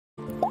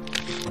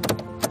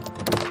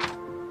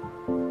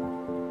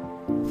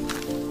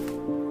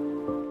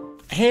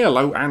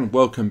Hello and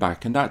welcome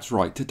back, and that's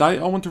right, today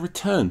I want to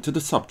return to the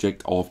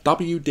subject of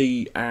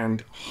WD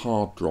and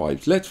hard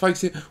drives. Let's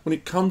face it, when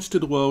it comes to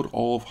the world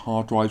of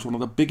hard drives, one of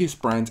the biggest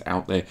brands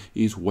out there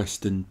is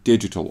Western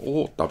Digital,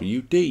 or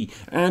WD,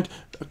 and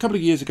a couple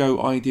of years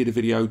ago I did a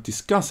video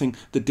discussing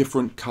the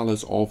different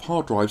colours of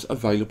hard drives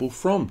available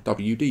from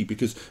WD,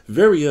 because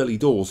very early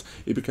doors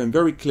it became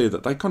very clear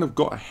that they kind of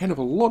got ahead of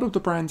a lot of the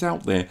brands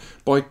out there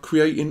by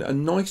creating a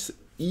nice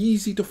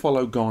easy to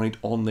follow guide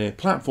on their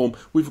platform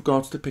with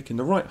regards to picking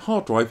the right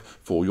hard drive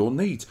for your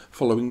needs,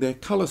 following their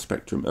colour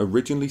spectrum,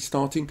 originally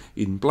starting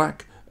in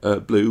black,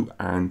 blue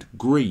and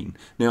green.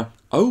 Now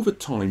over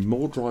time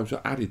more drives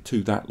are added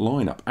to that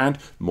lineup and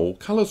more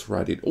colours are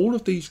added. All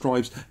of these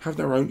drives have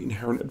their own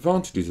inherent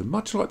advantages, and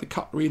much like the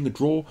cutlery in the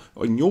drawer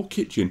or in your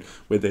kitchen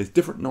where there's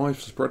different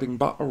knives for spreading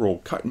butter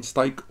or cutting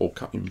steak or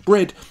cutting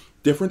bread,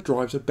 different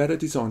drives are better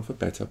designed for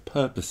better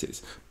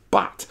purposes.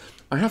 But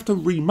I have to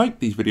remake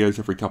these videos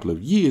every couple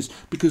of years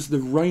because the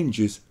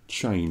ranges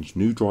change.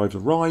 New drives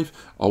arrive,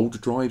 older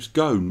drives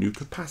go, new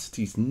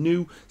capacities,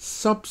 new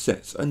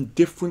subsets and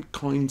different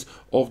kinds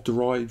of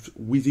drives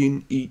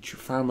within each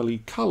family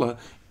colour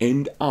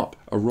end up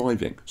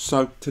arriving.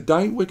 So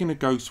today we're going to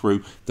go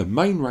through the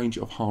main range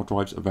of hard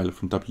drives available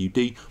from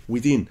WD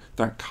within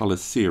that colour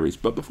series.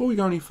 But before we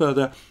go any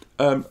further,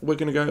 we're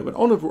going to go with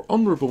an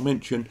honourable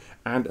mention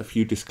and a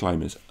few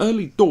disclaimers.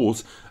 Early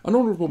doors, an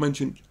honourable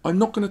mention, I'm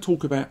not going to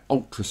talk about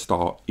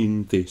UltraStar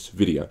in this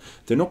video.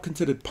 They're not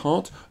considered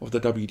part of the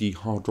WD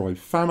hard drive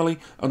family,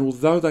 and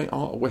although they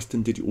are a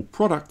Western Digital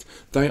product,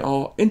 they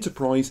are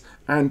enterprise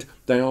and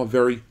they are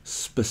very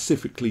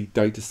specifically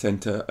data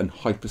center and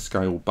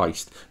hyperscale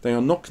based. They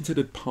are not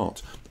considered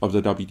part of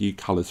the WD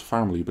Colors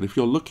family, but if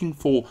you're looking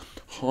for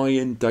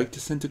high-end data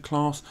center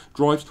class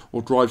drives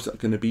or drives that are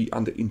going to be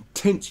under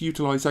intense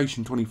utilization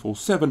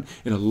 24/7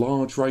 in a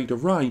large RAID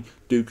array,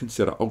 do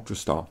consider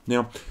UltraStar.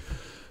 Now,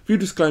 a few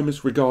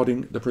disclaimers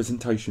regarding the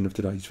presentation of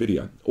today's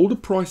video. All the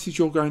prices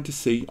you're going to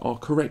see are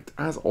correct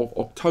as of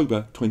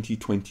October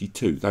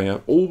 2022. They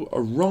are all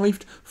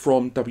arrived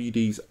from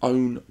WD's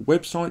own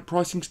website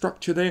pricing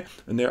structure there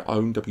and their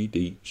own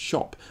WD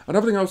shop.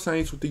 Another thing I'll say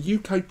is with the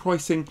UK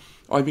pricing,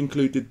 I've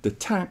included the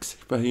tax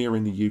for here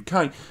in the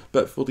UK,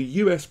 but for the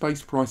US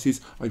based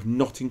prices, I've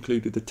not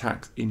included the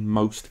tax in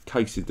most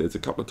cases. There's a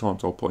couple of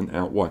times I'll point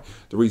out why.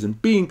 The reason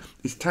being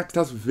is tax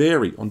does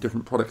vary on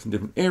different products in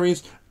different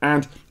areas,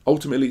 and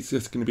ultimately it's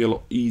just going to be a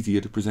lot easier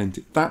to present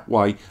it that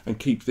way and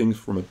keep things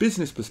from a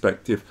business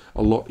perspective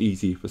a lot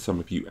easier for some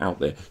of you out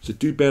there. So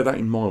do bear that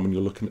in mind when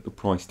you're looking at the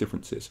price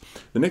differences.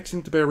 The next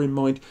thing to bear in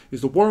mind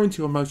is the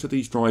warranty on most of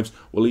these drives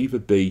will either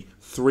be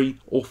 3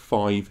 or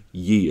 5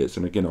 years.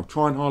 And again, I'll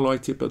try and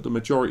highlight it, but the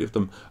majority of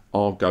them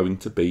are going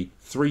to be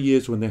 3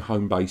 years when they're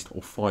home based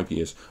or 5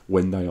 years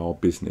when they are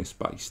business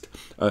based.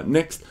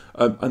 Next,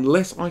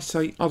 unless I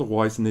say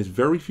otherwise, and there's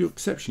very few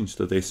exceptions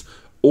to this,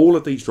 all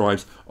of these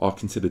drives are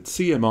considered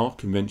CMR,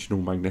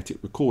 conventional magnetic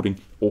recording,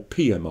 or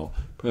PMR,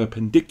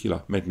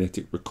 perpendicular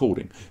magnetic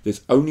recording. There's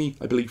only,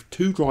 I believe,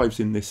 2 drives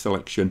in this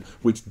selection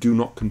which do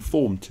not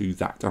conform to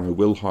that, and I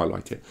will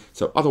highlight it.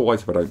 So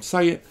otherwise, if I don't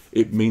say it,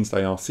 it means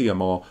they are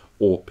CMR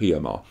or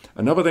PMR.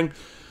 Another thing,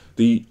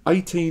 the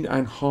 18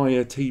 and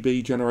higher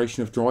TB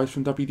generation of drives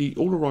from WD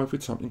all arrive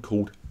with something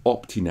called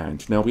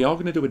OptiNAND. Now, we are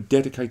going to do a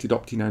dedicated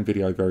OptiNAND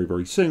video very,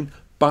 very soon,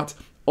 but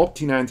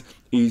OptiNAND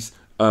is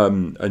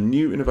a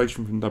new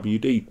innovation from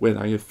WD where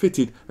they have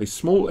fitted a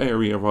small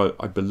area of,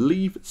 I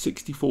believe,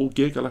 64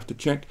 gig, I'll have to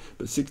check,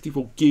 but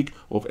 64 gig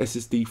of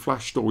SSD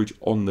flash storage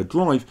on the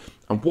drive.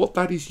 And what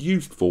that is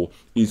used for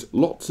is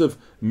lots of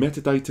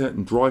metadata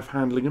and drive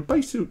handling and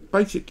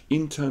basic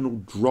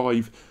internal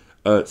drive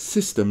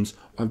systems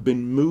have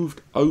been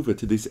moved over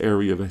to this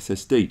area of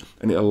SSD,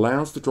 and it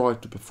allows the drive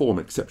to perform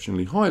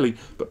exceptionally highly,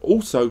 but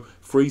also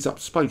frees up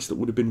space that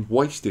would have been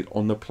wasted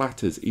on the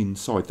platters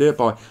inside,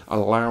 thereby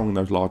allowing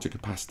those larger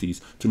capacities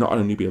to not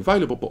only be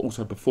available but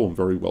also perform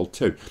very well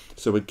too.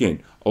 So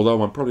again,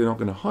 although I'm probably not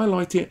going to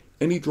highlight it,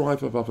 any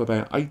drive above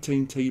about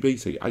 18 TB,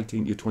 so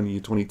 18 to 20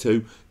 to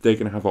 22, they're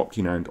going to have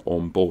OptiNAND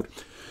on board.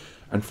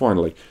 And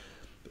finally,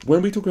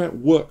 when we talk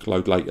about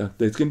workload later,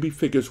 there's going to be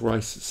figures where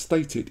I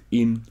state it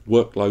in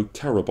workload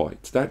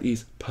terabytes. That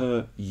is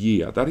per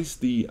year. That is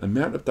the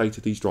amount of data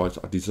these drives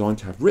are designed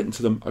to have written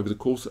to them over the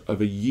course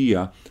of a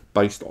year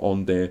based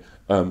on their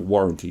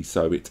warranty.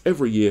 So it's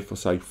every year for,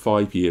 say,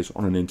 5 years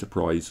on an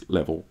enterprise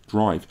level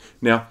drive.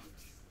 Now,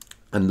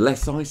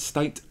 unless I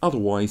state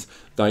otherwise,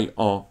 they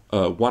are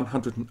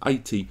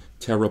 180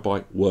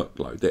 terabyte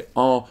workload. There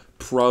are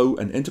Pro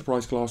and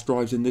Enterprise class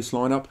drives in this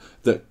lineup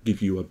that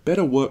give you a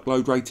better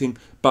workload rating,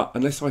 but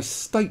unless I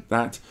state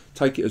that,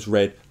 take it as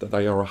read that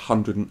they are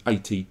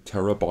 180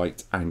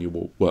 terabyte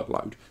annual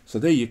workload. So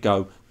there you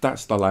go,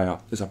 that's the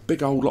layout. There's a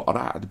big old lot of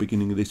that at the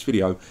beginning of this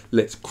video.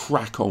 Let's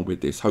crack on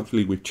with this.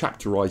 Hopefully we've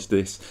chapterized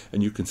this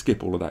and you can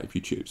skip all of that if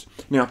you choose.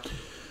 Now,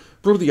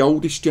 probably the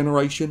oldest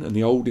generation and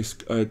the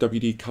oldest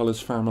WD Colors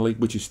family,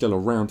 which is still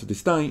around to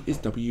this day, is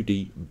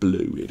WD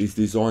Blue. It is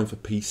designed for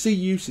PC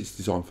use, it's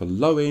designed for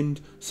low-end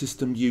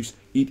system use,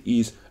 it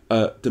is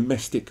a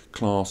domestic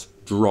class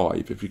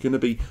drive. If you're going to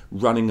be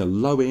running a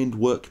low-end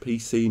work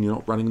PC and you're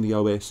not running the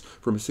OS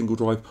from a single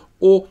drive,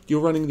 or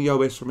you're running the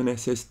OS from an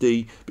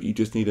SSD, but you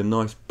just need a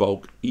nice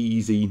bulk,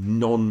 easy,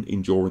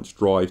 non-endurance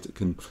drive that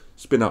can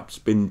spin up,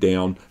 spin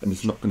down, and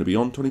it's not going to be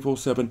on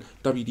 24/7,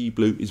 WD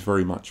Blue is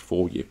very much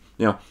for you.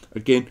 Now,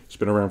 again, it's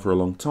been around for a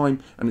long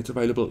time, and it's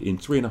available in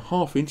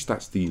 3.5 inch,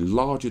 that's the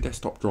larger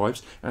desktop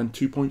drives, and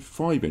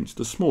 2.5 inch,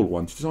 the smaller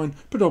ones, designed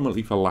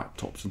predominantly for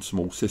laptops and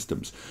small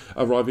systems,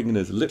 arriving in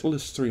as little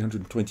as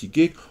 320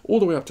 gig, all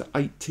the way up to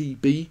 8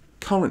 TB.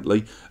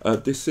 Currently,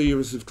 this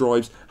series of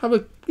drives have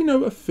a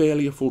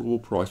fairly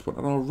affordable price point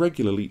and are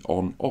regularly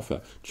on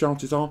offer.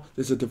 Chances are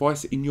there's a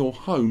device in your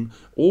home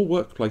or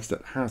workplace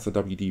that has a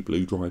WD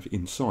Blue drive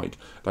inside.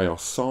 They are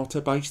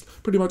SATA based.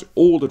 Pretty much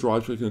all the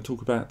drives we're going to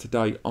talk about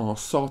today are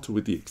SATA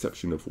with the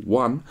exception of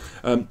one.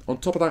 On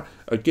top of that,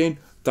 again,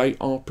 they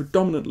are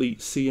predominantly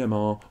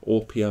CMR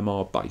or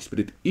PMR based, but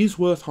it is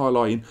worth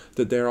highlighting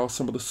that there are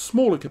some of the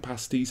smaller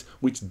capacities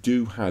which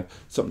do have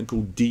something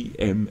called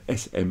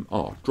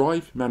DMSMR,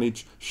 Drive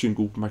Managed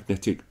Shingle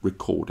Magnetic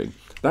Recording.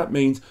 That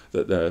means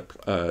that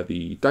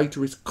the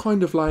data is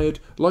kind of layered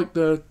like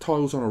the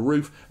tiles on a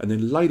roof, and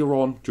then later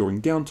on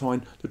during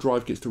downtime the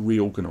drive gets to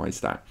reorganize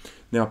that.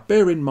 Now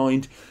bear in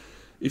mind,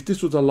 if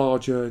this was a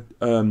larger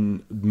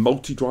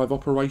multi-drive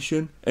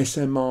operation,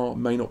 SMR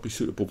may not be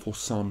suitable for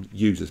some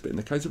users. But in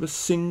the case of a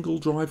single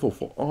drive or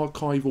for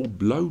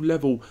archival,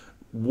 low-level,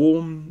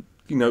 warm,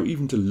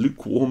 even to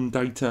lukewarm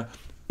data,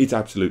 it's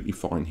absolutely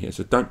fine here.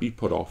 So don't be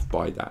put off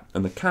by that.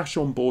 And the cache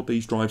on board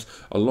these drives,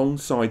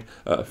 alongside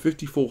a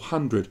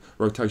 5400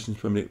 rotations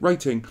per minute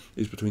rating,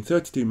 is between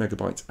 32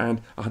 megabytes and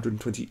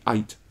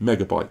 128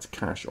 megabytes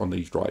cache on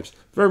these drives.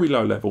 Very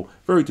low level,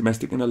 very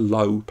domestic, and a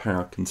low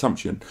power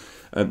consumption.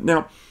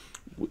 Now,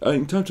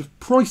 in terms of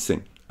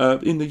pricing,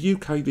 in the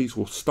UK, these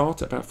will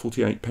start at about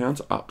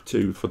 £48 up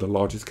to, for the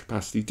largest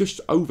capacity,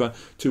 just over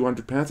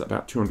 £200,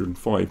 about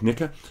 205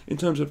 nicker. In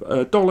terms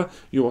of dollar,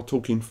 you are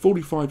talking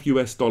 $45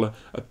 US,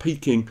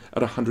 peaking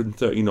at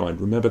 139.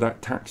 Remember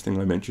that tax thing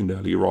I mentioned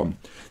earlier on.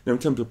 Now, in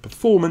terms of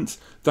performance,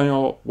 they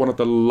are one of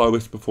the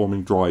lowest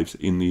performing drives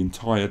in the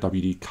entire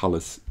WD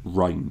Colors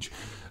range.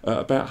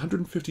 About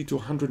 150 to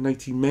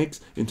 180 megs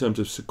in terms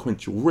of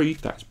sequential read,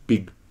 that's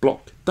big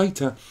block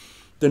data.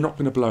 They're not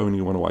going to blow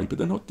anyone away, but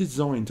they're not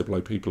designed to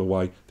blow people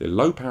away. They're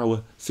low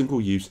power,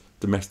 single use,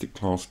 domestic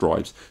class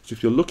drives. So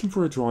if you're looking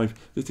for a drive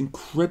that's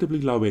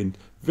incredibly low end,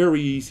 very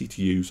easy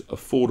to use,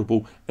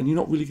 affordable, and you're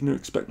not really going to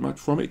expect much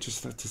from it,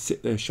 just to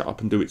sit there, shut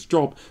up and do its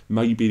job,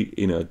 maybe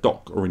in a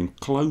dock or an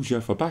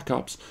enclosure for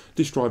backups,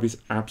 this drive is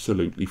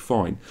absolutely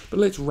fine. But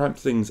let's ramp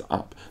things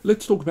up.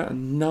 Let's talk about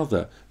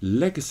another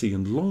legacy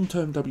and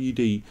long-term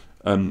WD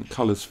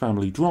Colors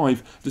family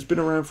drive that's been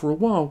around for a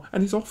while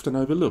and is often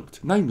overlooked,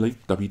 namely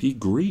WD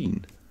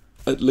Green.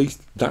 At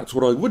least that's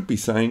what I would be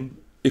saying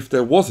if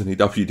there was any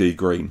WD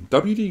Green.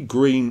 WD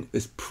Green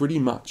is pretty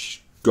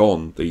much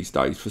gone these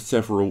days for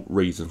several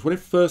reasons. When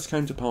it first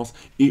came to pass,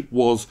 it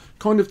was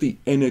kind of the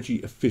energy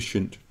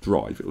efficient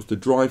drive. It was the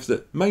drive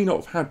that may not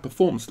have had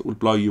performance that would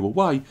blow you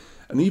away,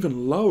 and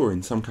even lower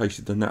in some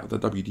cases than that of the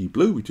WD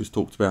Blue we just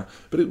talked about,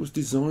 but it was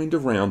designed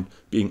around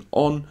being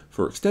on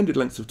for extended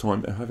lengths of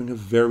time and having a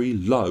very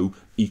low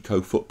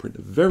eco footprint,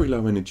 a very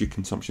low energy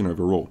consumption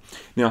overall.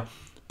 Now,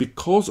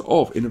 because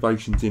of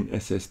innovations in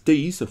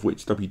SSDs, of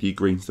which WD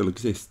Green still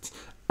exists,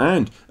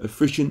 and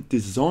efficient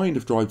design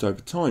of drives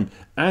over time,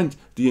 and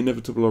the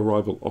inevitable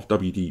arrival of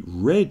WD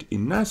Red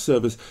in NAS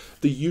servers,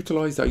 the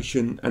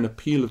utilization and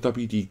appeal of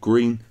WD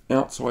Green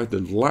outside the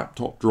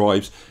laptop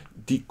drives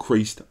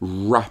decreased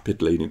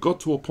rapidly, and it got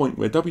to a point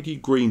where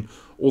WD Green,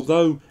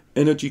 although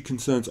energy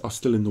concerns are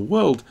still in the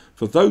world,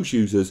 for those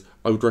users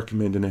I would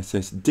recommend an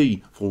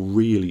SSD for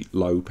really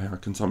low power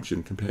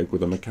consumption compared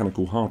with a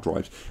mechanical hard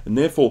drive. And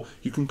therefore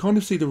you can kind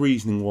of see the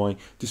reasoning why,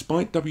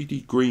 despite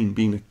WD Green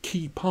being a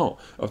key part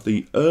of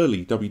the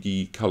early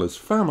WD Colors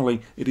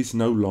family, it is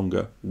no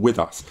longer with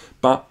us.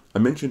 But I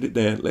mentioned it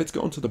there, let's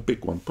get on to the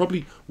big one,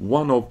 probably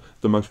one of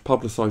the most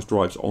publicised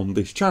drives on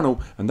this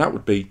channel, and that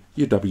would be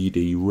your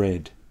WD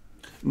Red.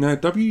 Now,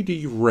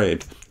 WD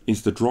Red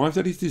is the drive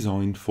that is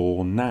designed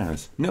for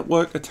NAS,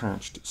 Network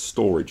Attached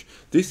Storage.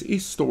 This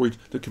is storage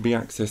that can be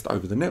accessed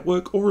over the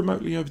network or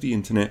remotely over the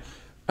internet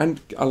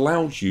and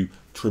allows you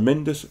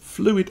tremendous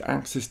fluid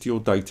access to your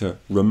data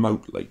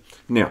remotely.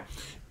 Now,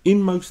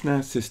 in most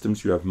NAS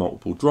systems, you have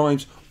multiple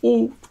drives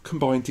all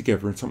combined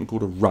together in something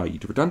called a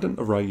RAID, redundant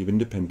array of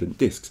independent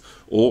disks,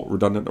 or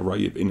redundant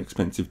array of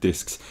inexpensive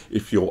disks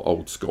if you're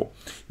old school.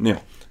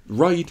 Now,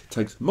 RAID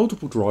takes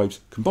multiple drives,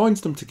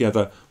 combines them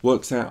together,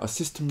 works out a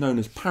system known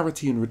as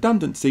parity and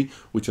redundancy,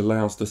 which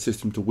allows the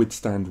system to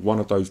withstand one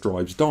of those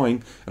drives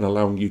dying and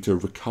allowing you to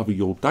recover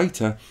your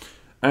data.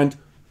 And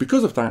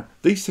because of that,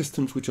 these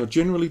systems, which are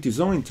generally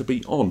designed to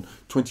be on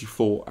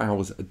 24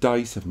 hours a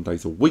day, 7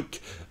 days a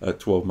week,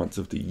 12 months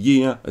of the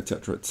year,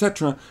 etc.,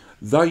 etc.,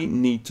 they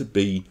need to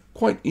be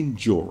quite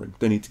enduring.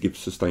 They need to give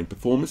sustained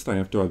performance. They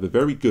have to have a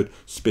very good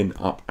spin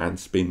up and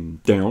spin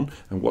down.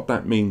 And what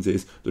that means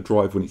is the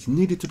drive, when it's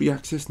needed to be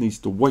accessed, needs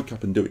to wake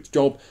up and do its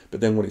job.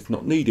 But then when it's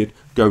not needed,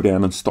 go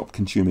down and stop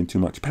consuming too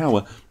much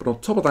power. But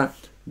on top of that,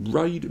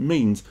 RAID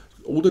means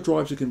all the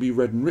drives are going to be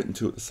read and written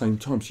to at the same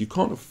time. So you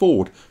can't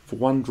afford for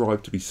one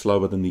drive to be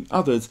slower than the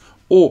others,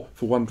 or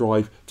for one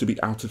drive to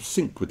be out of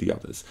sync with the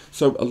others.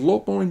 So a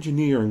lot more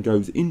engineering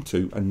goes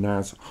into a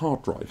NAS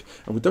hard drive.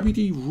 And with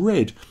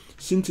WD-RED,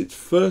 since its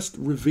first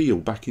reveal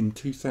back in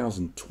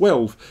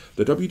 2012,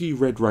 the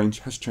WD-RED range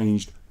has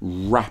changed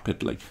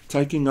rapidly,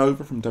 taking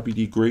over from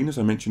WD-Green, as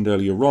I mentioned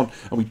earlier on.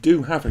 And we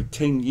do have a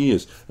 10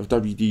 years of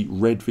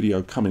WD-RED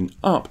video coming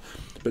up.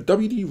 But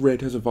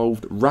WD-RED has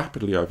evolved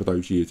rapidly over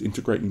those years,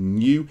 integrating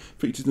new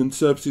features and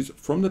services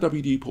from the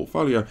WD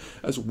portfolio,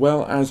 as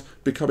well as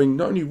becoming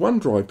not only one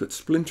drive, but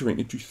splintering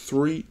into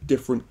 3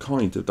 different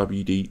kinds of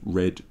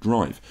WD-RED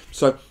drive.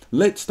 So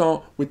let's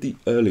start with the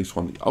earliest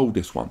one, the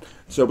oldest one.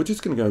 So we're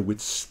just going to go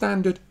with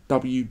standard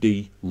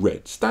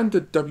WD-RED.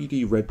 Standard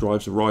WD-RED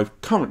drives arrive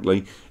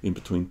currently in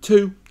between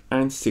 2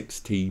 and 6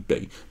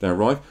 TB. They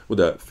arrive with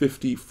a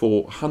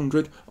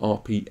 5400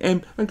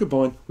 RPM and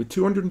combined with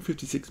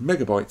 256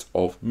 megabytes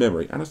of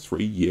memory and a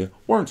 3-year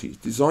warranty. It's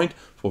designed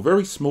for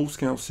very small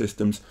scale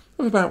systems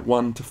of about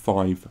 1 to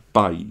 5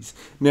 bays.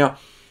 Now,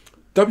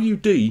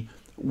 WD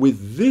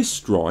with this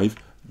drive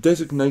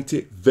designate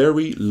it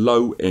very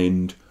low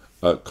end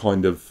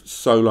kind of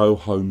solo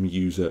home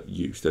user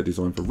use. They're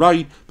designed for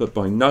RAID, but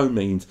by no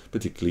means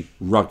particularly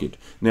rugged.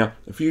 Now,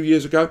 a few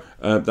years ago,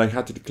 they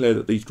had to declare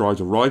that these drives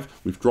arrive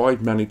with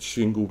drive managed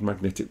single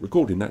magnetic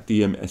recording, that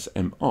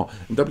DMSMR.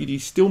 And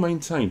WD still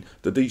maintain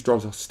that these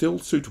drives are still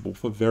suitable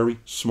for very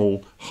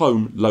small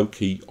home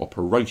low-key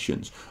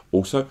operations.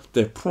 Also,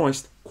 they're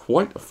priced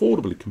quite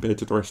affordably compared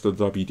to the rest of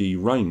the WD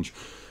range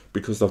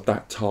because of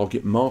that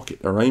target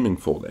market they're aiming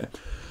for there.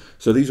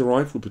 So these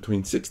arrive with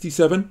between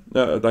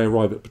they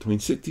arrive at between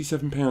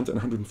 £67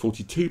 and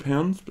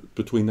 £142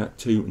 between that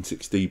 2 and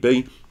 6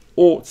 dB,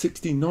 or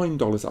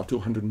 $69 up to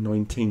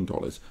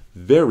 $119.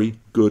 Very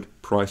good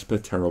price per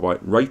terabyte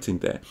rating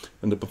there.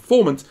 And the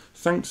performance,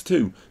 thanks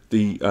to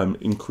the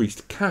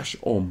increased cache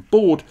on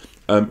board,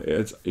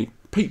 it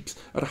peaks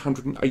at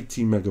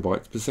 180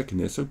 megabytes per second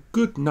there. So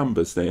good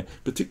numbers there,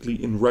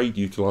 particularly in RAID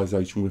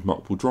utilization with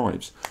multiple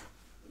drives.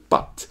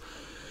 But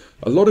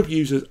a lot of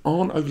users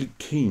aren't overly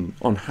keen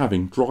on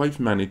having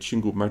drive-managed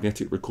single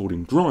magnetic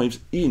recording drives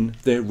in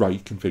their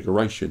RAID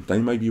configuration. They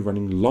may be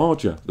running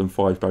larger than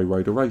 5-bay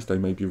RAID arrays. They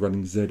may be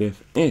running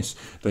ZFS.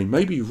 They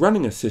may be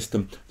running a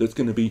system that's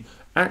going to be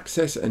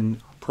access and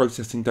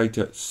processing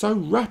data so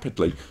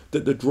rapidly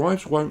that the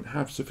drives won't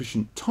have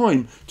sufficient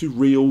time to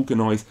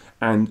reorganize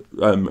and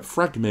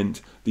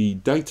fragment the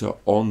data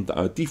on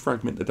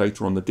defragment the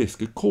data on the disk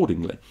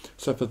accordingly.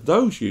 So for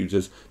those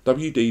users,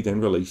 WD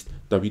then released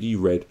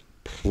WD-RED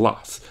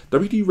Plus.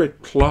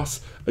 WD-RED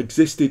Plus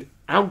existed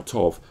out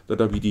of the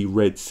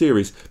WD-RED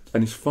series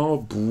and is far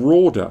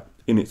broader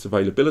in its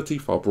availability,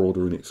 far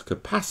broader in its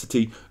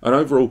capacity, and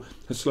overall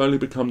has slowly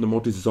become the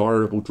more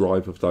desirable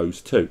drive of those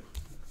two.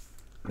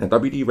 Now,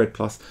 WD-RED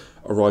Plus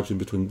arrives in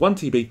between 1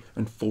 TB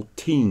and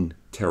 14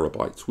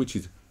 terabytes, which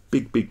is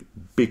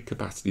big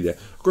capacity there.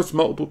 Across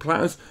multiple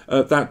platters,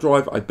 that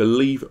drive, I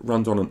believe,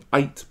 runs on an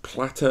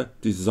 8-platter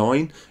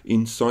design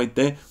inside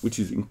there, which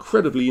is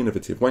incredibly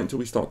innovative. Wait until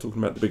we start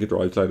talking about the bigger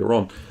drives later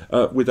on,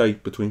 with a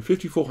between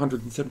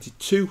 5400 and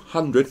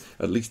 7200,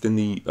 at least in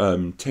the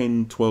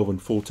 10, 12 and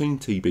 14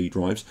 TB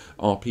drives,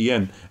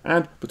 RPM,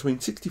 and between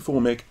 64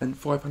 meg and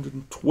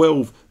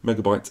 512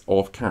 megabytes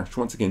of cache,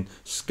 once again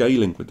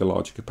scaling with the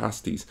larger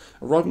capacities.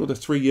 Arriving with a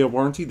 3-year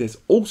warranty, there's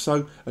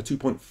also a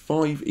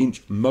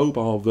 2.5-inch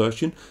mobile version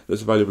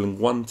that's available in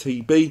 1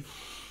 TB,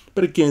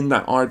 but again,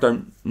 that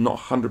not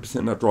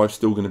 100% that drive's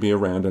still going to be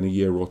around in a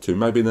year or two.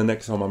 Maybe the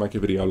next time I make a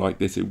video like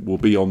this, it will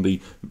be on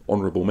the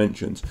honourable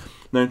mentions.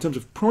 Now, in terms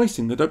of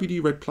pricing, the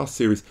WD-RED Plus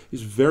series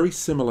is very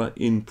similar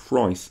in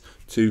price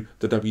to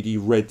the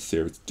WD-RED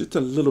series, just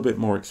a little bit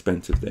more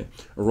expensive there,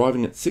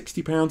 arriving at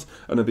 £60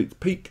 and at its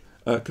peak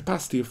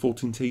capacity of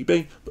 14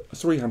 TB,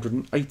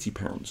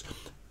 £380.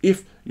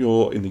 If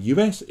you're in the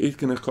US, it's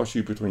going to cost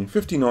you between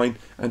 $59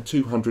 and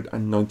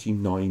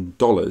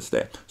 $299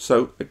 there.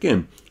 So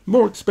again,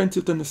 more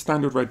expensive than the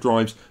standard RED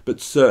drives,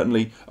 but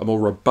certainly a more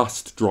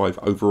robust drive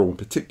overall, and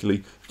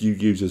particularly for you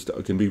users that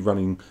are going to be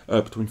running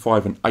between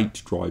 5 and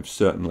 8 drives,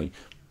 certainly.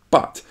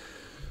 But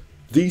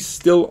these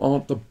still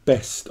aren't the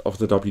best of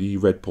the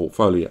WD-RED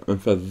portfolio,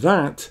 and for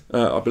that,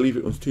 I believe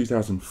it was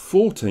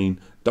 2014,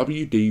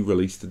 WD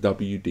released the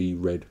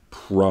WD-RED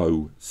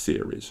Pro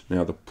series.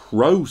 Now, the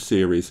Pro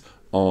series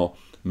are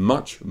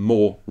much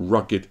more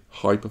rugged,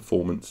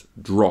 high-performance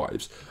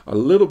drives. A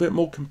little bit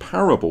more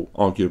comparable,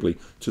 arguably,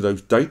 to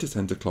those data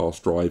center class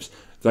drives.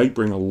 They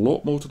bring a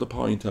lot more to the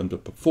party in terms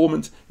of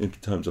performance, in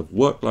terms of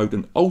workload,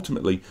 and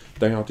ultimately,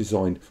 they are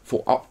designed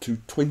for up to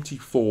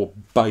 24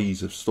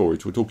 bays of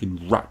storage. We're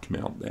talking rack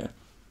mount there.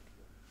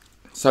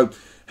 So,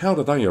 how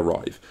do they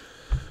arrive?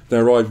 They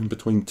arrive in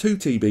between 2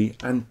 TB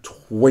and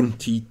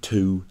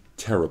 22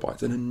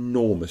 terabytes, an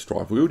enormous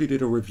drive. We already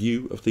did a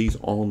review of these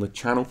on the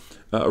channel,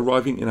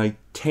 arriving in a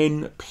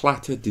 10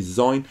 platter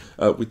design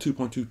with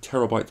 2.2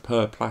 terabytes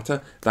per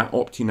platter. That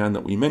OptiNAND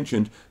that we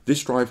mentioned,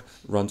 this drive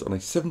runs on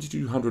a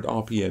 7200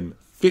 RPM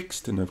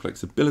fixed and no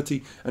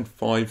flexibility, and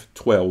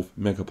 512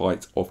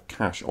 megabytes of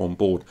cache on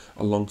board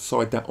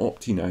alongside that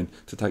OptiNAND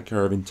to take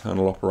care of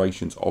internal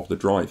operations of the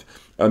drive.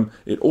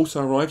 It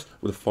also arrives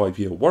with a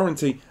 5-year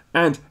warranty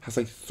and has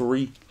a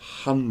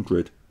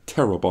 300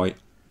 terabyte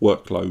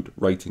workload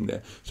rating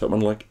there. So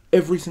unlike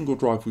every single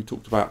drive we've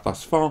talked about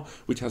thus far,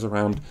 which has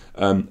around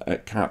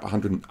at cap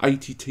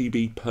 180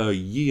 TB per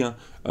year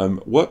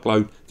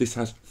workload, this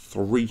has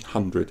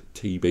 300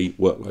 TB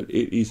workload.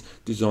 It is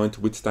designed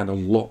to withstand a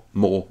lot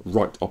more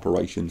write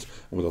operations,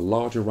 and with a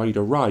larger RAID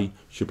array,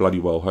 should bloody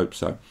well hope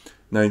so.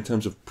 Now, in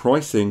terms of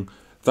pricing,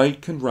 they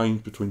can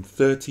range between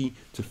 £30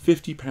 to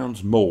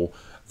 £50 more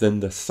than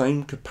the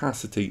same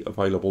capacity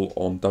available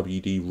on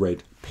WD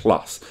Red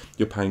Plus.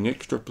 You're paying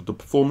extra for the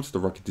performance, the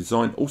rugged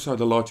design. Also,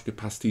 the larger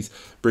capacities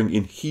bring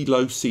in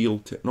Helo Seal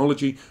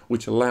technology,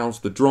 which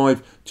allows the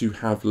drive to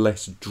have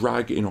less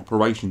drag in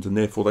operations, and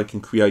therefore they can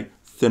create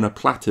thinner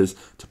platters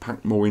to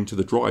pack more into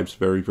the drives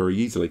very, very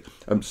easily.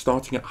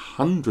 Starting at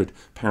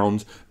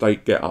 £100, they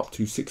get up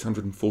to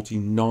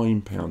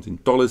 £649 in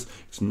dollars.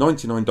 It's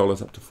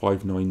 $99 up to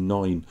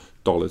 $599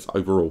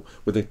 overall,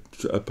 with a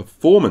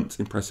performance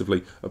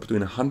impressively of between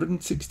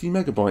 160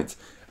 megabytes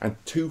and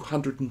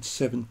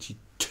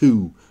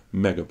 272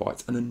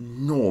 megabytes, an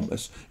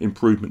enormous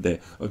improvement there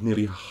of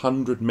nearly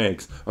 100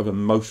 megs over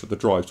most of the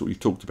drives that we've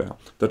talked about.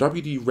 The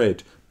WD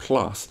Red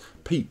Plus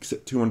peaks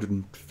at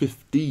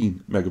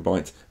 215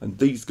 megabytes, and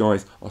these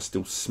guys are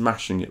still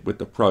smashing it with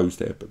the pros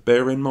there. But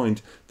bear in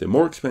mind, they're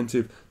more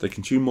expensive, they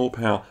consume more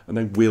power, and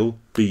they will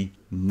be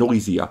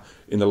noisier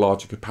in the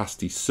larger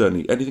capacity.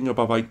 Certainly anything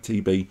above 8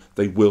 TB,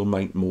 they will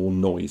make more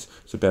noise,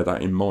 so bear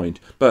that in mind.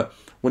 But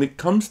when it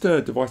comes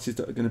to devices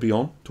that are going to be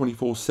on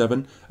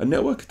 24/7, a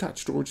network attached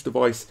storage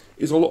device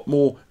is a lot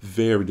more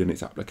varied in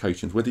its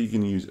applications. Whether you're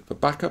going to use it for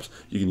backups,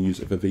 you're going to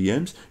use it for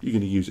VMs, you're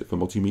going to use it for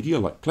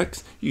multimedia like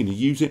Plex, you're going to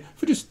use it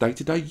for just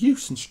day-to-day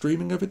use and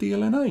streaming over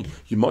DLNA.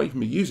 You might even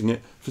be using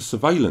it for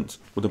surveillance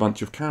with a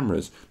bunch of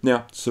cameras.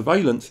 Now,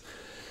 surveillance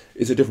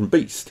is a different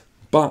beast,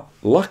 but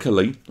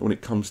luckily, when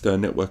it comes to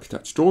network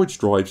attached storage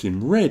drives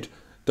in Red,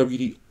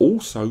 WD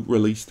also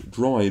released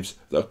drives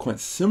that are quite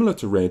similar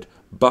to Red,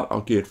 but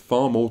are geared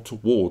far more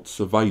towards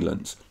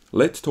surveillance.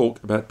 Let's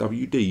talk about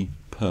WD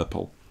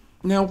Purple.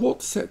 Now,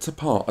 what sets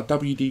apart a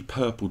WD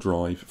Purple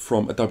drive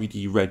from a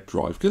WD Red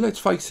drive? Because let's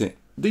face it,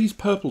 these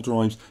Purple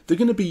drives, they're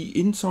going to be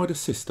inside a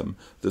system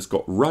that's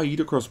got RAID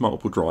across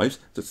multiple drives,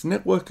 that's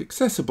network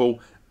accessible,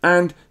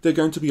 and they're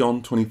going to be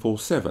on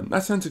 24/7.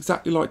 That sounds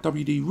exactly like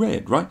WD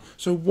Red, right?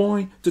 So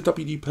why does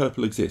WD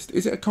Purple exist?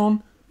 Is it a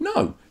con?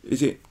 No.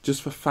 Is it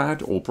just for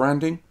fad or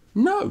branding?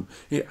 No.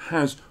 It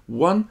has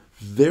one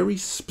very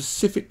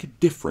specific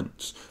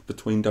difference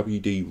between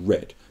WD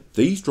Red.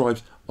 These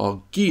drives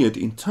are geared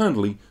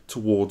internally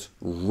towards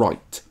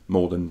write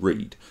more than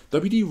read.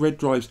 WD Red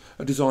drives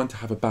are designed to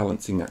have a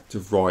balancing act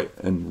of write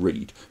and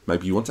read.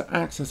 Maybe you want to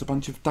access a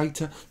bunch of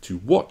data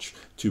to watch,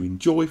 to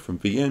enjoy from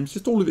VMs,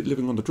 just all of it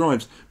living on the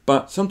drives,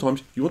 but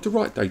sometimes you want to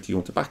write data, you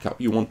want to back up,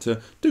 you want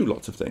to do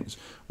lots of things.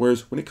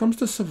 Whereas when it comes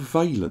to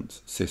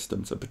surveillance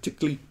systems, and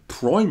particularly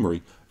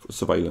primary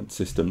surveillance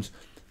systems,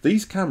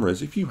 these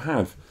cameras, if you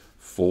have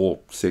 4,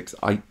 6,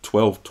 8,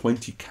 12,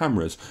 20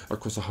 cameras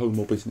across a home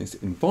or business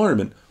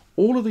environment,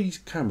 all of these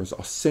cameras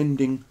are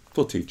sending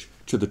footage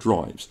to the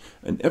drives.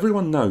 And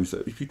everyone knows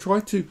that if you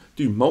try to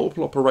do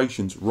multiple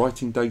operations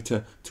writing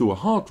data to a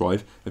hard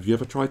drive, have you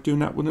ever tried doing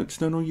that with an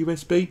external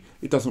USB?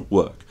 It doesn't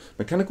work.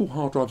 Mechanical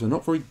hard drives are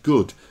not very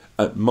good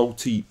at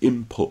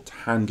multi-input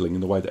handling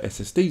in the way that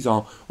SSDs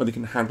are, where they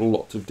can handle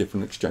lots of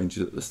different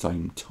exchanges at the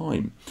same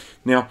time.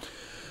 Now,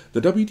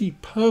 the WD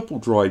Purple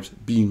drives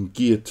being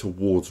geared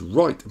towards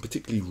write, and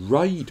particularly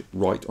RAID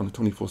write on a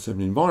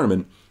 24/7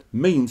 environment,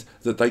 means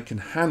that they can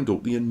handle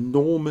the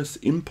enormous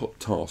input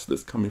task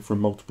that's coming from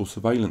multiple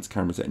surveillance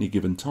cameras at any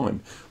given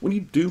time. When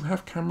you do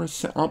have cameras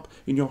set up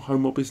in your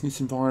home or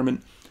business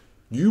environment,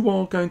 you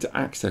are going to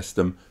access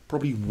them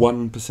probably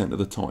 1% of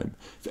the time.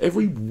 For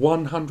every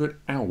 100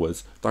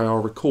 hours they are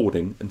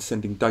recording and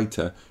sending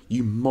data,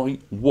 you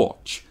might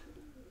watch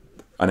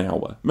an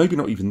hour, maybe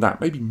not even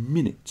that, maybe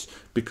minutes,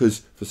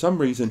 because for some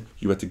reason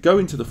you had to go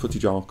into the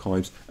footage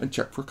archives and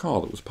check for a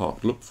car that was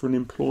parked, look for an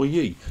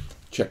employee,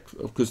 check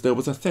because there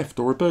was a theft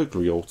or a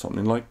burglary or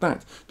something like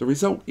that. The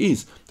result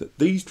is that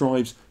these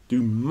drives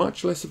do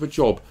much less of a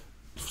job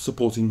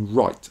supporting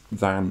write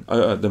than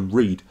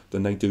read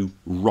than they do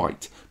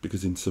write,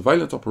 because in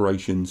surveillance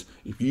operations,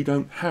 if you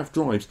don't have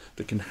drives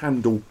that can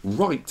handle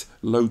write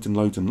loads and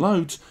loads and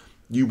loads,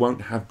 you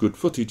won't have good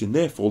footage, and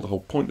therefore the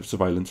whole point of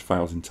surveillance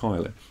fails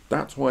entirely.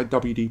 That's why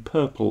WD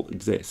Purple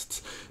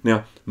exists.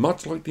 Now,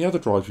 much like the other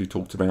drives we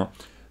talked about,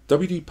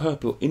 WD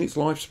Purple in its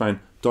lifespan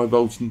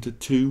divulged into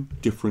 2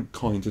 different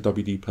kinds of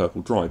WD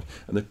Purple drive,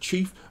 and the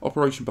chief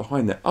operation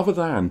behind that, other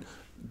than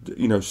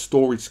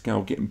storage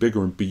scale getting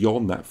bigger and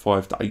beyond that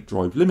 5 to 8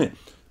 drive limit,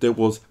 there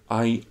was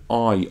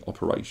AI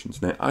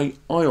operations. Now,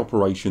 AI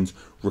operations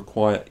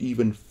require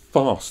even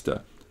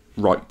faster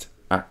write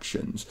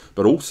actions,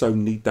 but also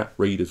need that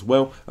read as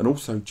well, and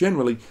also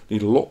generally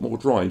need a lot more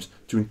drives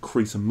to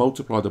increase and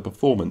multiply the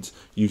performance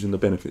using the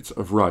benefits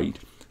of RAID.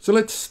 So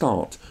let's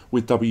start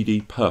with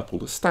WD Purple,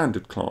 the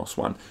standard class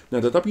one. Now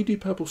the WD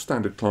Purple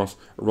standard class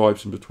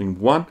arrives in between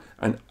 1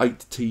 and 8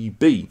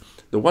 TB.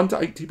 The 1 to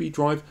 8 TB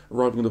drive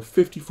arriving at a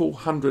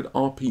 5400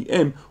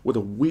 RPM with a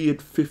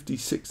weird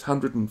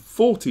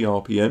 5640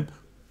 RPM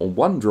on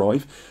one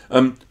drive,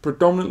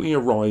 predominantly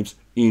arrives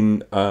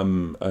in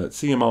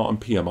CMR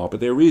and PMR, but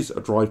there is a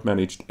drive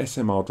managed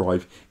SMR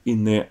drive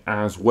in there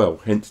as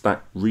well, hence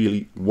that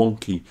really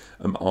wonky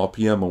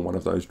RPM on one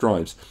of those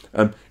drives.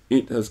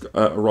 It has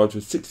arrived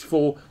with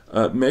 64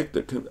 meg,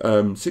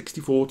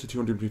 64 to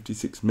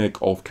 256 meg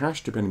of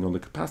cache depending on the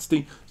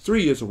capacity,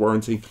 3 years of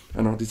warranty,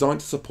 and are designed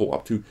to support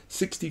up to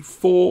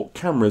 64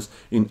 cameras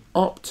in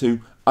up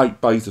to 8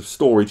 bays of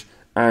storage,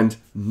 and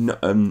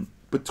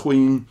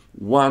between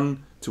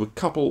 1 to a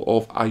couple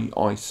of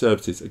AI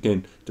services,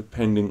 again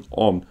depending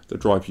on the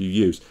drive you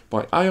use.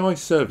 By AI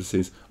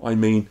services I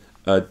mean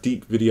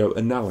deep video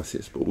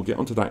analysis, but we'll get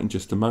onto that in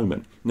just a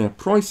moment. Now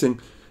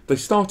pricing, they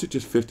start at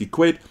just 50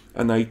 quid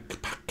and they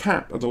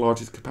cap at the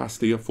largest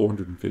capacity of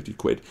 450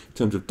 quid. In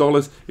terms of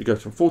dollars, it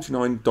goes from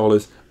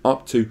 $49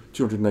 up to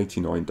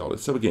 $289.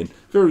 So again,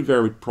 very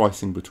varied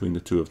pricing between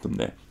the two of them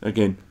there.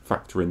 Again,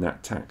 factor in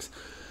that tax.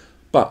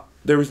 But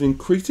there is an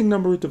increasing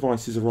number of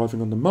devices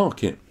arriving on the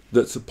market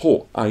that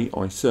support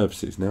AI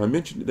services. Now I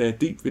mentioned there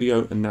deep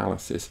video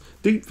analysis.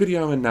 Deep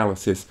video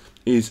analysis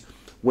is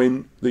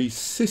when the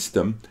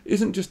system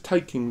isn't just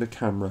taking the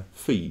camera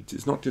feeds,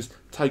 it's not just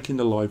taking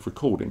the live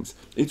recordings,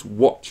 it's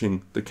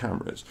watching the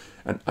cameras.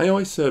 And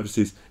AI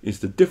services is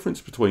the difference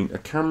between a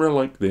camera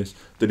like this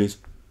that is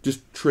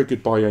just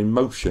triggered by a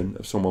motion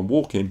of someone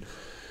walking,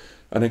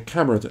 and a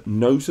camera that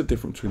knows the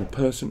difference between a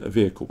person, a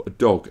vehicle, a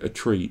dog, a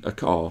tree, a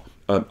car,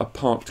 a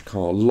parked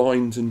car,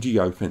 lines and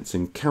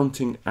geofencing,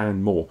 counting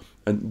and more.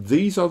 And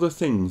these are the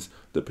things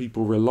that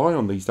people rely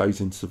on these days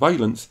in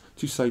surveillance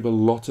to save a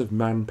lot of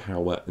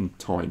manpower and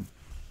time.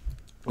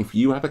 If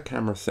you have a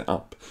camera set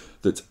up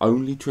that's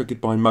only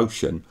triggered by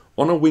motion,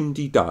 on a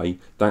windy day,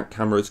 that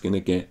camera is going to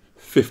get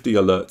 50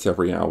 alerts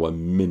every hour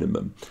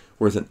minimum.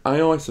 Whereas an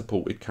AI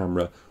supported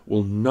camera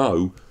will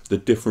know the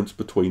difference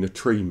between a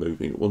tree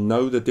moving. It will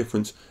know the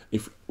difference.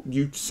 If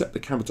you set the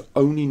camera to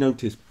only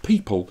notice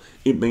people,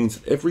 it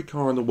means every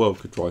car in the world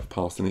could drive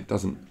past and it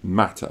doesn't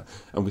matter.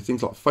 And with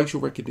things like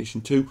facial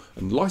recognition too,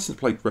 and license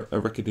plate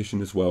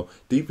recognition as well,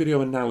 deep video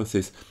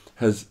analysis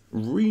has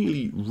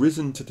really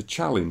risen to the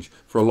challenge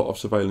for a lot of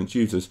surveillance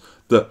users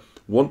that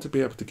want to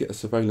be able to get a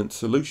surveillance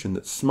solution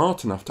that's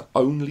smart enough to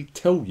only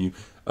tell you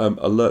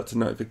alerts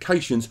and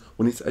notifications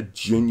when it's a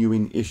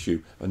genuine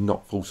issue and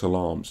not false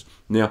alarms.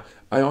 Now,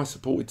 AI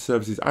supported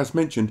services, as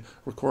mentioned,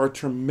 require a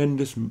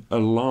tremendously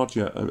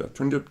larger amount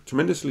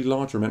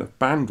of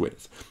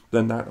bandwidth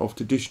than that of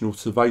traditional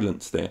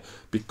surveillance there,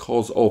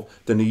 because of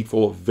the need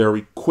for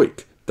very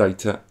quick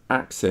data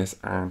access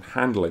and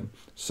handling.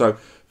 So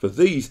for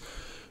these,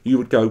 you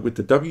would go with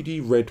the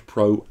WD Red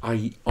Pro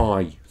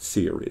AI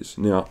series.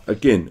 Now,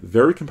 again,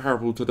 very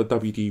comparable to the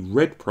WD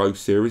Red Pro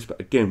series, but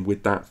again,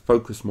 with that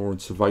focus more on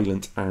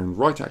surveillance and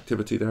write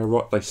activity.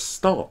 They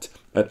start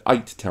at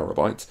 8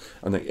 terabytes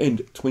and they end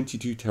at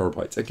 22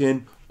 terabytes.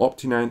 Again,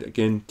 OptiNAND,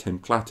 again, 10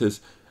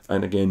 platters,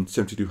 and again,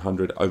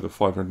 7200 over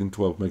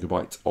 512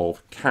 megabytes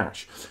of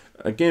cache.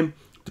 Again,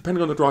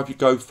 depending on the drive you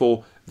go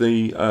for,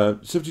 the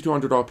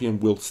 7200 RPM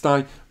will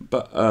stay,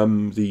 but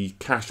the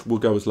cache will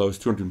go as low as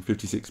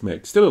 256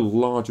 meg. Still a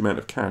large amount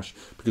of cache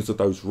because of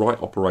those write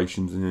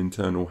operations and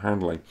internal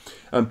handling.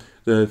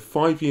 The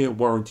 5-year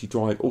warranty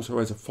drive also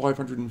has a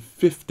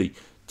 550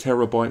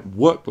 terabyte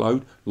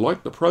workload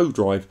like the Pro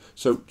drive,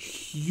 so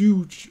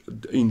huge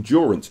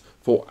endurance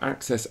for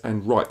access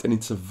and write. And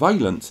in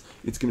surveillance,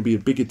 it's going to be a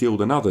bigger deal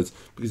than others,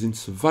 because in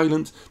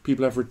surveillance,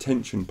 people have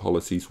retention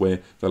policies where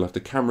they'll have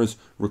the cameras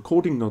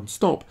recording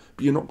non-stop,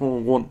 but you're not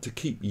going to want to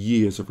keep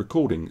years of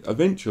recording.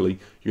 Eventually,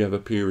 you have a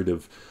period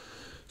of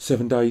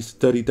 7 days,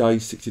 30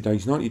 days, 60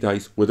 days, 90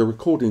 days, where the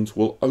recordings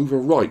will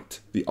overwrite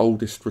the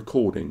oldest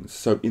recordings.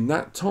 So in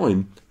that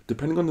time,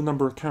 depending on the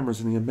number of cameras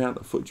and the amount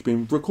of footage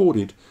being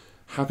recorded,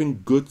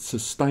 having good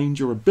sustained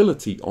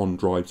durability on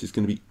drives is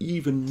going to be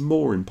even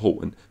more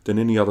important than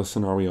any other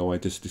scenario I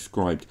just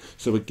described.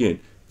 So again,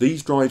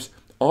 these drives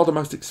are the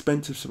most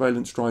expensive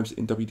surveillance drives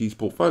in WD's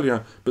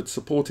portfolio, but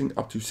supporting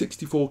up to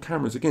 64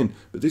 cameras again,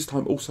 but this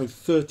time also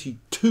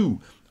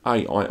 32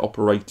 AI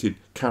operated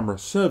camera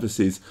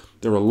services.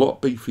 They're a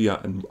lot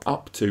beefier and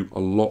up to a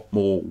lot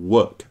more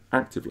work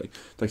actively.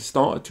 They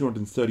start at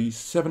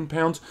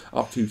 £237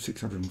 up to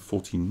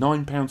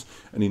 £649,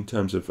 and in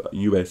terms of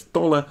US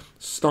dollar,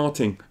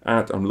 starting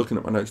at, I'm looking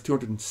at my notes,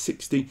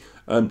 $260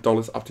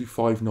 up to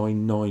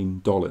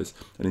 $599.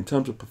 And in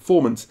terms of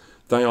performance,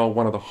 they are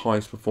one of the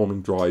highest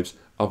performing drives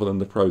other than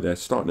the Pro. They're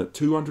starting at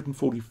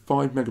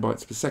 245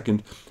 megabytes per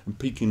second and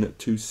peaking at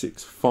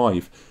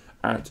 265.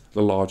 at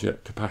the larger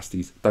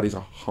capacities. That is a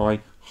high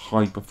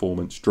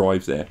performance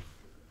drive there.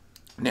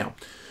 Now,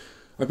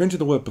 I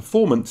mentioned the word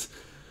performance.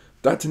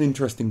 That's an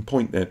interesting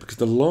point there, because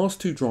the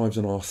last two drives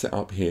on our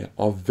setup here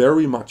are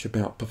very much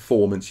about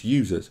performance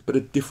users, but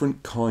a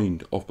different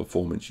kind of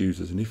performance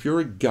users. And if you're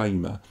a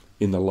gamer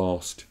in the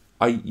last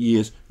 8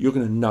 years, you're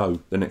going to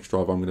know the next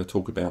drive I'm going to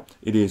talk about.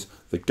 It is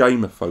the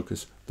gamer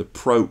focused, the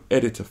pro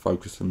editor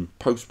focused, and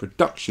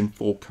post-production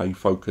 4K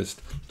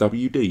focused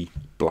WD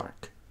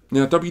Black.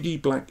 Now,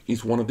 WD Black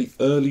is one of the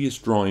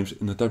earliest drives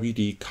in the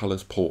WD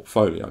Colors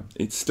portfolio.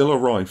 It still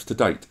arrives to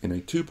date in a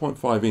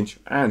 2.5 inch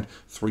and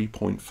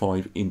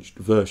 3.5 inch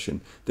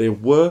version. There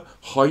were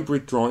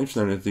hybrid drives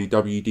known as the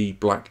WD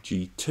Black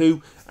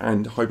G2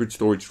 and hybrid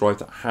storage drives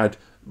that had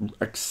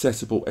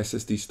accessible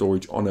SSD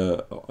storage on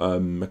a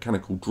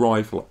mechanical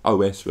drive for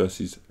OS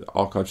versus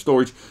archive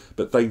storage,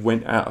 but they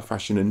went out of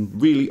fashion,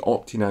 and really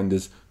OptiNAND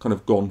has kind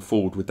of gone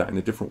forward with that in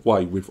a different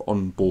way with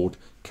onboard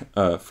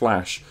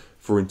flash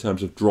for in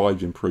terms of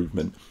drive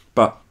improvement.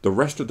 But the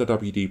rest of the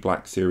WD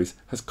Black series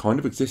has kind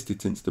of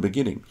existed since the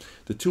beginning.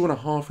 The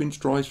 2.5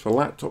 inch drives for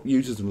laptop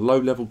users and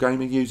low-level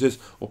gaming users,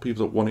 or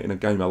people that want it in a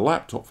gamer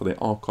laptop for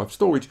their archive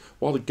storage,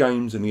 while the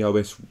games and the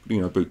OS,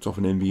 boots off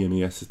an NVMe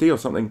SSD or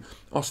something,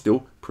 are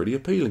still pretty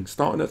appealing.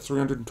 Starting at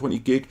 320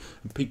 gig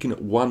and peaking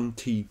at 1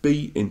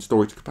 TB in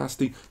storage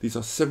capacity, these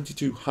are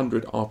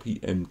 7200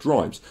 RPM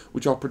drives,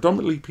 which are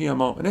predominantly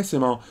PMR and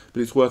SMR,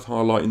 but it's worth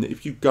highlighting that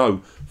if you go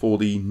for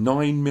the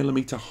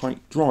 9mm height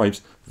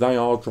drives, they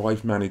are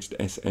drive managed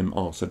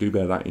SMR, so do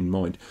bear that in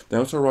mind. They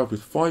also arrive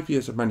with 5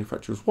 years of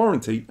manufacturer's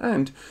warranty,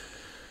 and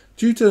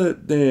due to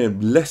their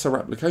lesser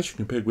application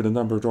compared with a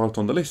number of drives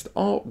on the list,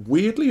 are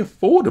weirdly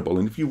affordable.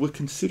 And if you were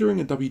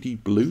considering a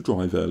WD Blue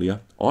drive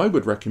earlier, I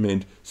would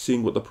recommend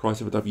seeing what the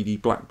price of a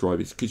WD Black drive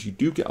is, because you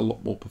do get a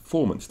lot more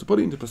performance. To put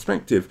it into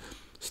perspective,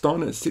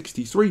 starting at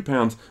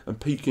 £63 and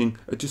peaking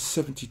at just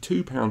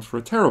 £72 for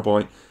a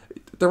terabyte,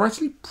 they're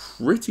actually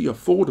pretty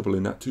affordable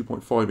in that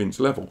 2.5 inch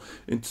level.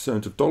 In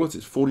terms of dollars,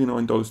 it's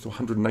 $49 to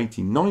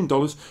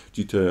 $189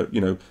 due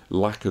to,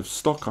 lack of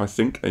stock, I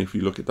think, if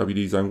you look at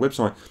WD's own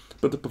website.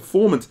 But the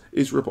performance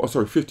is,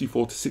 $54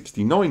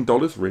 to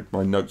 $69. Read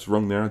my notes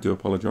wrong there, I do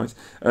apologise.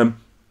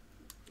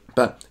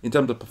 But in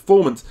terms of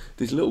performance,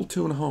 this little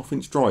 2.5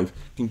 inch drive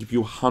can give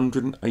you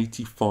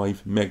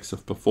 185 megs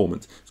of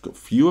performance. It's got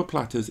fewer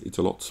platters, it's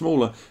a lot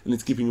smaller, and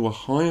it's giving you a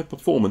higher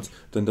performance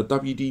than the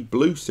WD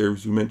Blue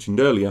series we mentioned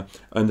earlier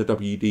and the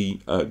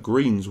WD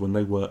Greens when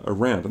they were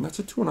around. And that's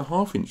a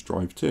 2.5 inch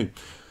drive too.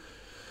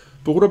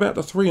 But what about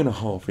the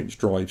 3.5 inch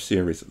drive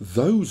series?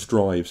 Those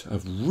drives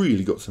have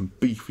really got some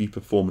beefy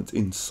performance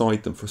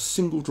inside them for a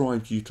single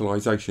drive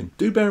utilization.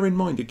 Do bear in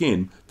mind,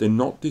 again, they're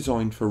not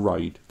designed for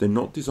RAID. They're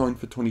not designed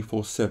for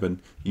 24/7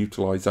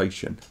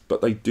 utilization,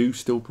 but they do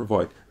still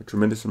provide a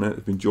tremendous amount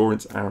of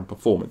endurance and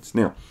performance.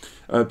 Now,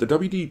 the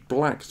WD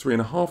Black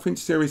 3.5 inch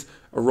series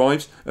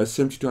arrives at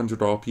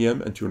 7200 RPM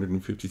and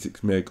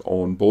 256 meg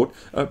on board,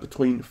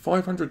 between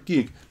 500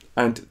 gig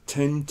and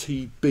 10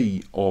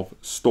 TB of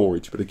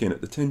storage. But again,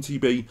 at the 10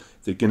 TB,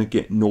 they're going to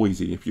get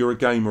noisy. If you're a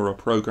gamer, a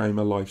pro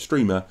gamer, live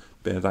streamer,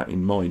 bear that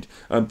in mind.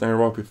 They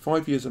arrive with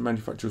 5 years of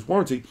manufacturer's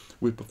warranty,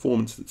 with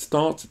performance that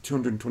starts at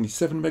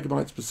 227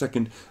 megabytes per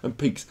second and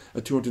peaks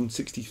at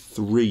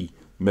 263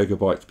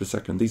 megabytes per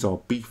second. These are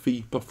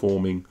beefy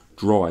performing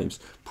drives.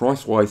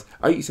 Price wise,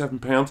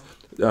 £87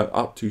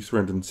 up to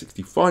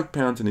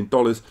 £365, and in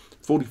dollars,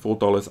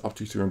 $44 up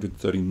to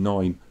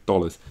 $339.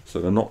 So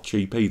they're not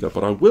cheap either.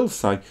 But I will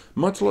say,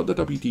 much like the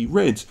WD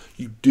Reds,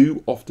 you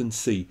do often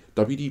see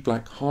WD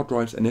Black hard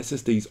drives and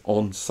SSDs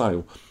on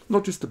sale.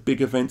 Not just at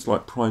big events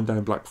like Prime Day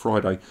and Black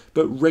Friday,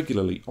 but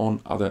regularly on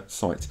other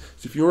sites.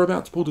 So if you're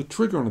about to pull the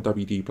trigger on a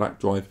WD Black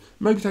drive,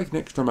 maybe take an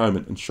extra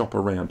moment and shop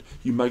around.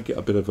 You may get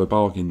a bit of a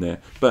bargain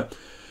there. But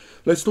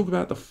let's talk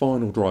about the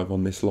final drive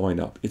on this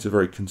lineup. It's a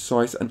very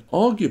concise and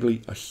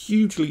arguably a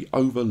hugely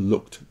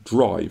overlooked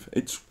drive.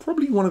 It's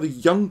probably one of the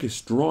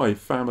youngest drive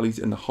families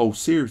in the whole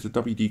series of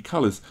WD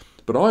Colors,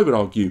 but I would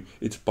argue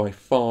it's by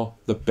far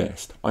the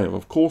best. I am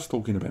of course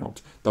talking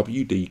about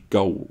WD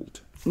Gold.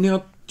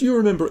 Now, do you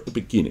remember at the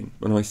beginning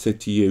when I said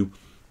to you,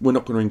 we're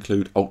not going to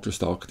include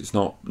UltraStar because it's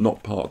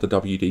not part of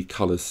the WD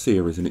Colors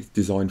series and it's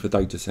designed for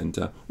data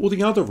center? Well,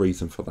 the other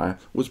reason for that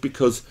was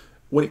because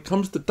when it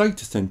comes to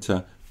data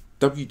center,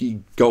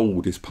 WD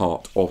Gold is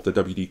part of the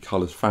WD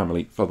Colors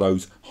family for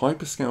those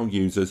hyperscale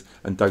users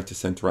and data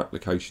center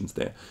applications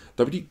there.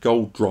 WD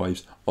Gold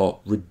drives are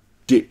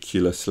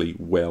ridiculously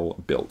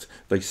well built.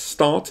 They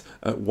start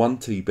at 1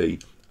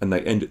 TB and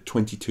they end at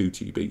 22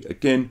 TB.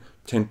 Again,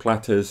 10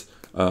 platters,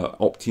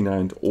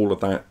 OptiNAND, all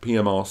of that,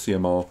 PMR,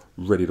 CMR,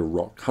 ready to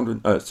rock.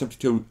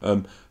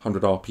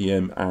 7200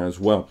 RPM as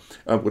well,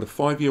 with a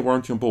 5-year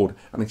warranty on board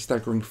and a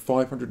staggering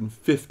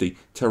 550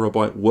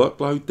 terabyte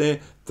workload there.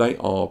 They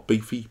are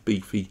beefy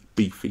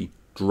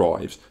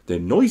drives. They're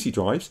noisy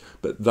drives,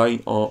 but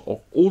they are,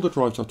 of all the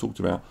drives I talked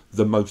about,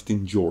 the most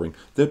enduring.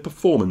 Their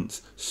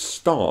performance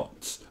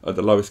starts at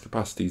the lowest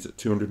capacities at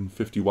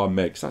 251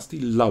 megs. That's the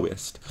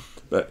lowest,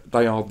 but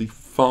they are the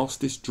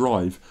fastest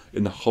drive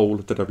in the whole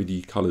of the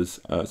WD colors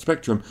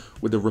spectrum,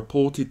 with a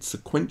reported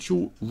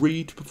sequential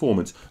read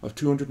performance of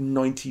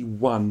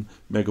 291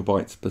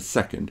 megabytes per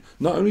second.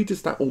 Not only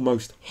does that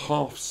almost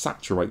half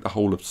saturate the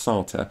whole of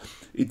SATA,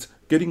 it's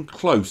getting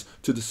close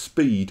to the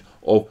speed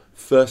of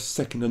first,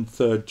 second and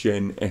third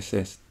gen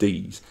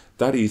SSDs.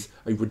 That is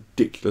a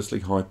ridiculously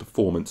high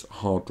performance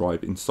hard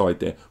drive inside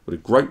there with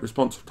a great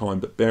response time,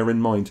 but bear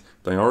in mind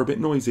they are a bit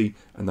noisy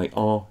and they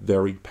are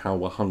very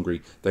power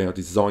hungry. They are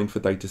designed for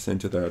data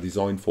center, they are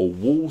designed for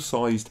wall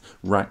sized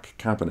rack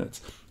cabinets.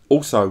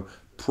 Also,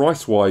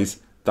 price wise,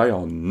 they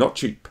are not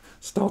cheap,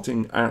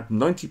 starting at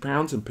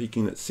 £90 and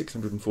peaking at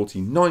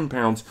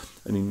 £649,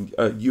 and in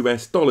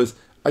US dollars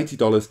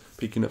 $80,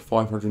 peaking at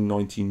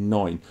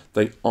 $599.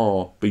 They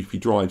are beefy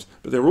drives,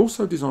 but they're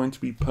also designed to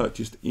be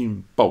purchased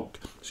in bulk.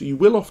 So you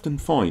will often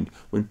find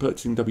when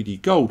purchasing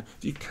WD Gold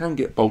that you can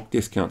get bulk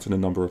discounts in a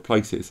number of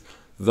places,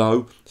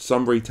 though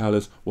some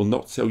retailers will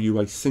not sell you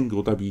a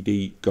single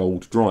WD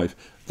Gold drive.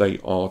 They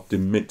are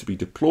meant to be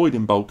deployed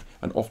in bulk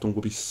and often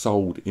will be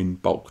sold in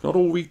bulk. Not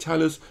all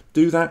retailers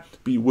do that,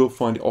 but you will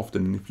find it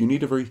often. And if you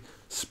need a very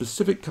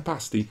specific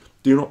capacity,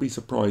 do not be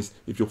surprised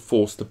if you're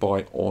forced to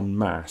buy en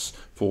masse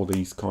for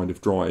these kind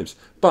of drives.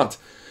 But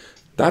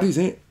that is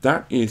it.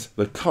 That is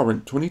the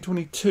current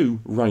 2022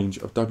 range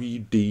of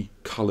WD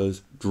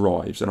Colors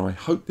drives, and I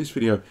hope this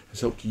video has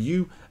helped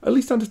you at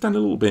least understand a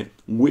little bit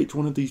which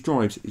one of these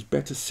drives is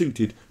better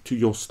suited to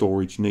your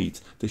storage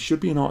needs. There should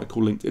be an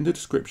article linked in the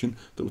description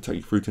that will take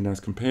you through to NAS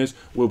Compares,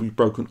 where we've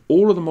broken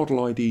all of the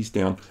model IDs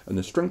down and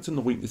the strengths and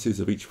the weaknesses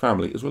of each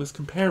family, as well as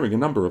comparing a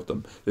number of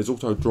them. There's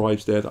also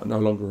drives there that are no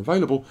longer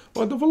available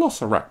by the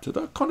Velociraptor.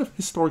 They're kind of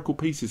historical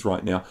pieces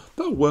right now.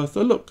 They're worth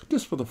a look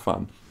just for the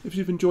fun. If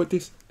you've enjoyed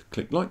this,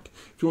 click like.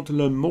 If you want to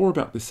learn more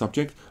about this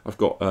subject, I've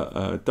got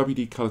a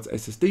WD Colors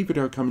SSD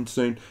video coming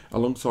soon,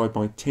 alongside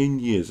my 10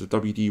 years of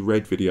WD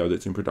Red video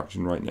that's in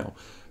production right now.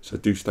 So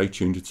do stay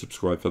tuned and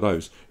subscribe for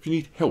those. If you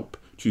need help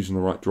choosing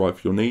the right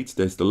drive for your needs,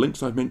 there's the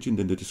links I've mentioned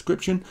in the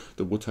description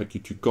that will take you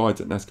to guides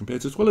at NAS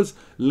Compares, as well as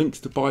links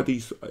to buy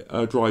these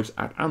drives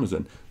at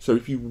Amazon. So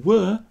if you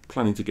were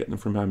planning to get them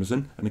from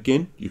Amazon, and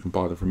again, you can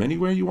buy them from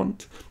anywhere you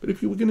want, but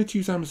if you were going to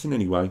choose Amazon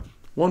anyway,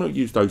 why not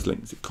use those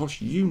links? It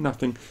costs you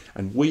nothing,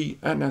 and we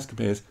at NAS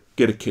Compares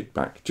get a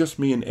kickback. Just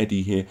me and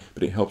Eddie here,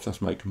 but it helps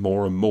us make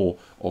more and more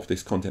of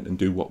this content and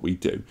do what we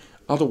do.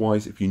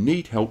 Otherwise, if you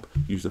need help,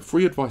 use the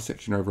free advice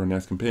section over on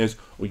NAS Compares,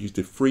 or use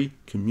the free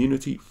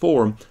community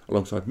forum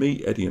alongside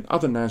me, Eddie, and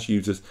other NAS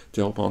users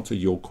to help answer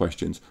your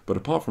questions. But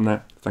apart from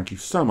that, thank you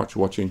so much for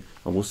watching,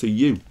 and we'll see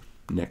you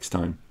next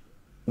time.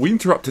 We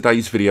interrupt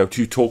today's video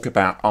to talk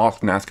about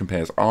Ask NAS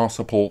Compares, our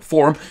support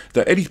forum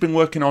that Eddie's been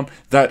working on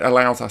that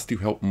allows us to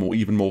help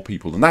even more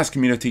people. The NAS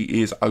community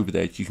is over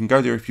there. You can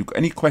go there if you've got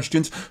any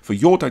questions for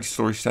your data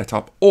storage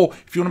setup, or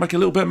if you want to make a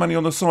little bit of money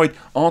on the side,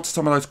 answer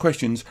some of those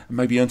questions and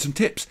maybe earn some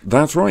tips.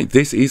 That's right,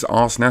 this is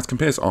Ask NAS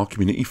Compares, our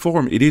community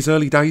forum. It is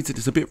early days, it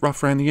is a bit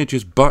rough around the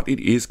edges, but it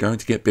is going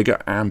to get bigger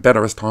and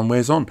better as time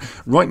wears on.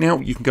 Right now,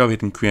 you can go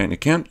ahead and create an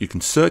account. You can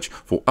search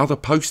for other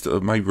posts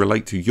that may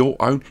relate to your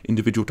own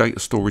individual data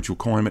storage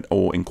requirement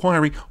or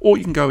inquiry, or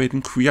you can go ahead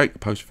and create a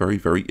post very,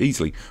 very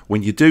easily.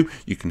 When you do,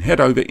 you can head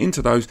over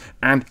into those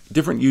and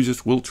different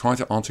users will try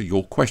to answer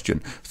your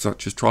question,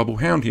 such as Tribal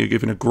Hound here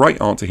giving a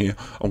great answer here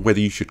on whether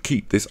you should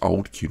keep this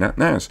old QNAP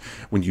NAS.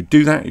 When you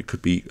do that, it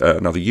could be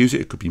another user,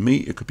 it could be me,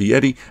 it could be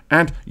Eddie,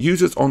 and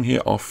users on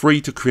here are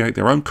free to create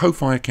their own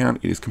Ko-Fi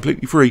account. It is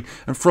completely free,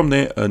 and from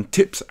there earn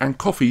tips and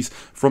coffees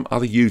from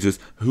other users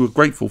who are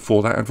grateful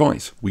for that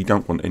advice. We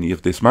don't want any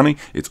of this money.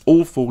 It's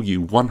all for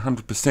you,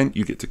 100%.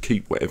 You get to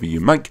keep whatever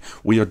you make.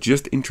 We are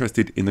just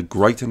interested in the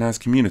greater NAS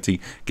community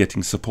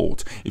getting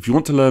support. If you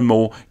want to learn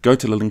more, go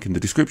to the link in the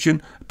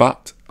description,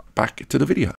 but back to the video.